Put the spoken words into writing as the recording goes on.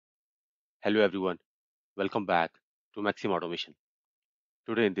Hello everyone, welcome back to Maxim Automation.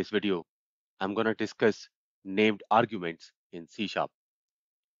 Today in this video, I'm going to discuss named arguments in C Sharp.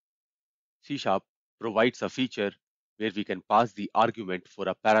 C Sharp provides a feature where we can pass the argument for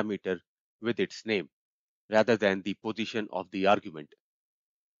a parameter with its name rather than the position of the argument.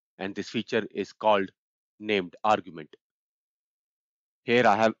 And this feature is called named argument. Here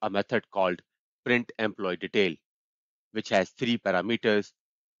I have a method called print employee detail, which has three parameters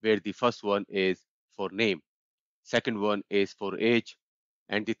where the first one is for name, second one is for age,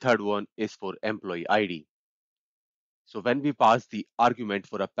 and the third one is for employee ID. So when we pass the argument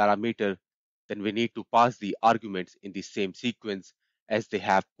for a parameter, then we need to pass the arguments in the same sequence as they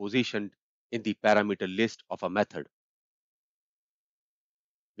have positioned in the parameter list of a method,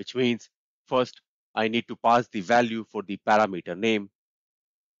 which means first I need to pass the value for the parameter name,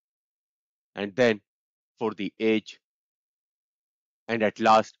 and then for the age, and at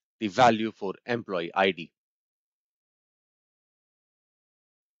last the value for employee ID.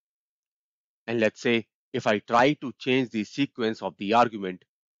 And let's say if I try to change the sequence of the argument,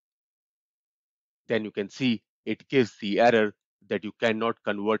 then you can see it gives the error that you cannot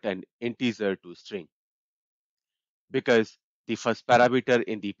convert an integer to string because the first parameter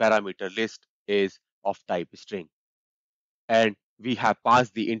in the parameter list is of type string and we have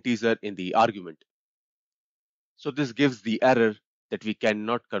passed the integer in the argument. So this gives the error that we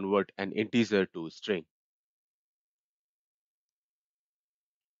cannot convert an integer to string.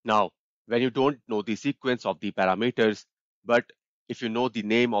 Now, when you don't know the sequence of the parameters, but if you know the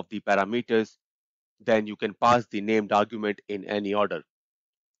name of the parameters, then you can pass the named argument in any order.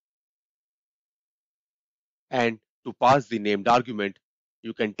 And to pass the named argument,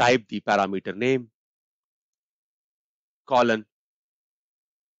 you can type the parameter name, colon,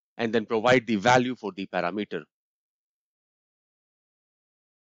 and then provide the value for the parameter.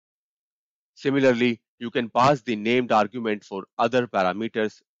 Similarly, you can pass the named argument for other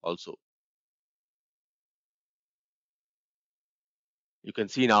parameters also. You can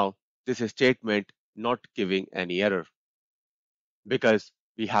see now this is statement not giving any error because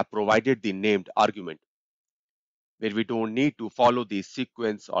we have provided the named argument where we don't need to follow the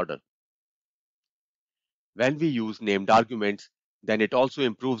sequence order. When we use named arguments, then it also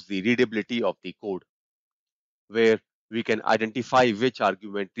improves the readability of the code where we can identify which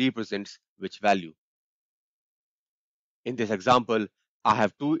argument represents which value. In this example, I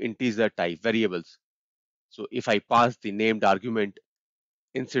have two integer type variables. So if I pass the named argument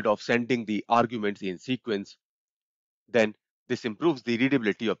instead of sending the arguments in sequence, then this improves the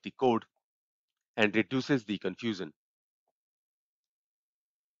readability of the code and reduces the confusion.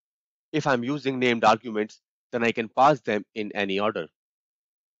 If I'm using named arguments, then I can pass them in any order.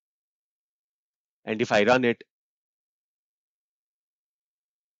 And if I run it,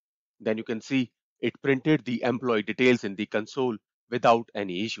 then you can see it printed the employee details in the console without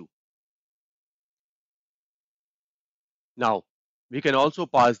any issue. Now, we can also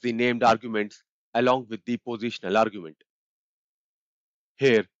pass the named arguments along with the positional argument.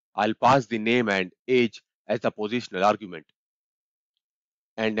 Here, I'll pass the name and age as the positional argument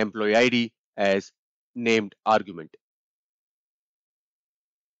and employee ID as named argument.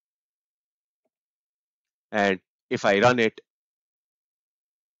 And if I run it,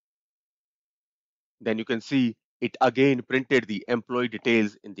 then you can see it again printed the employee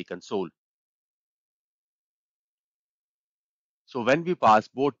details in the console. So when we pass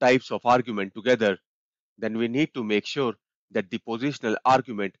both types of argument together, then we need to make sure that the positional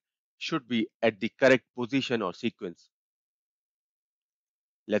argument should be at the correct position or sequence.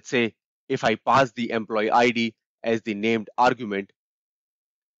 Let's say if I pass the employee ID as the named argument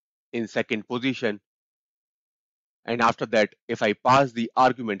in second position, and after that, if I pass the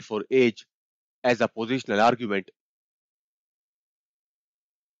argument for age as a positional argument,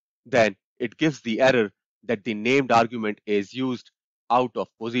 then it gives the error that the named argument is used out of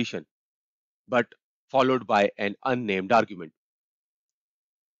position, but followed by an unnamed argument.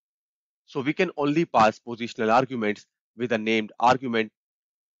 So we can only pass positional arguments with a named argument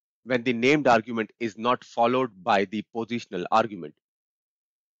when the named argument is not followed by the positional argument.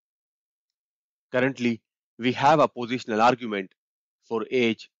 Currently, we have a positional argument for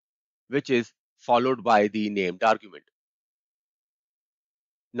age which is followed by the named argument.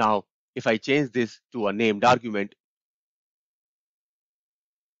 Now, if I change this to a named argument,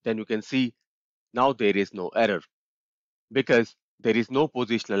 then you can see now there is no error because there is no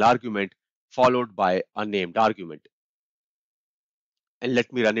positional argument followed by a named argument. And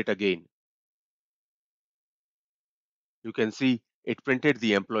let me run it again. You can see it printed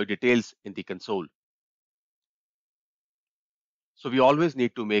the employee details in the console. So we always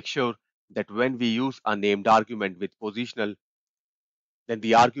need to make sure that when we use a named argument with positional, then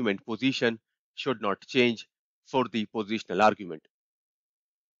the argument position should not change for the positional argument.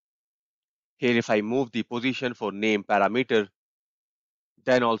 Here, if I move the position for name parameter,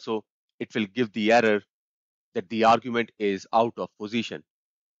 then also it will give the error that the argument is out of position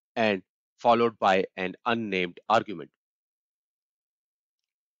and followed by an unnamed argument.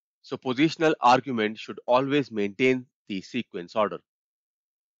 So positional argument should always maintain the sequence order,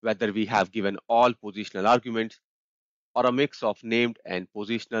 whether we have given all positional arguments or a mix of named and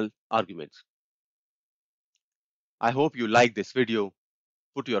positional arguments. I hope you like this video.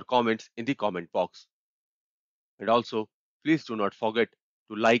 Put your comments in the comment box. And also, please do not forget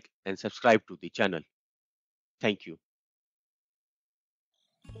to like and subscribe to the channel. Thank you.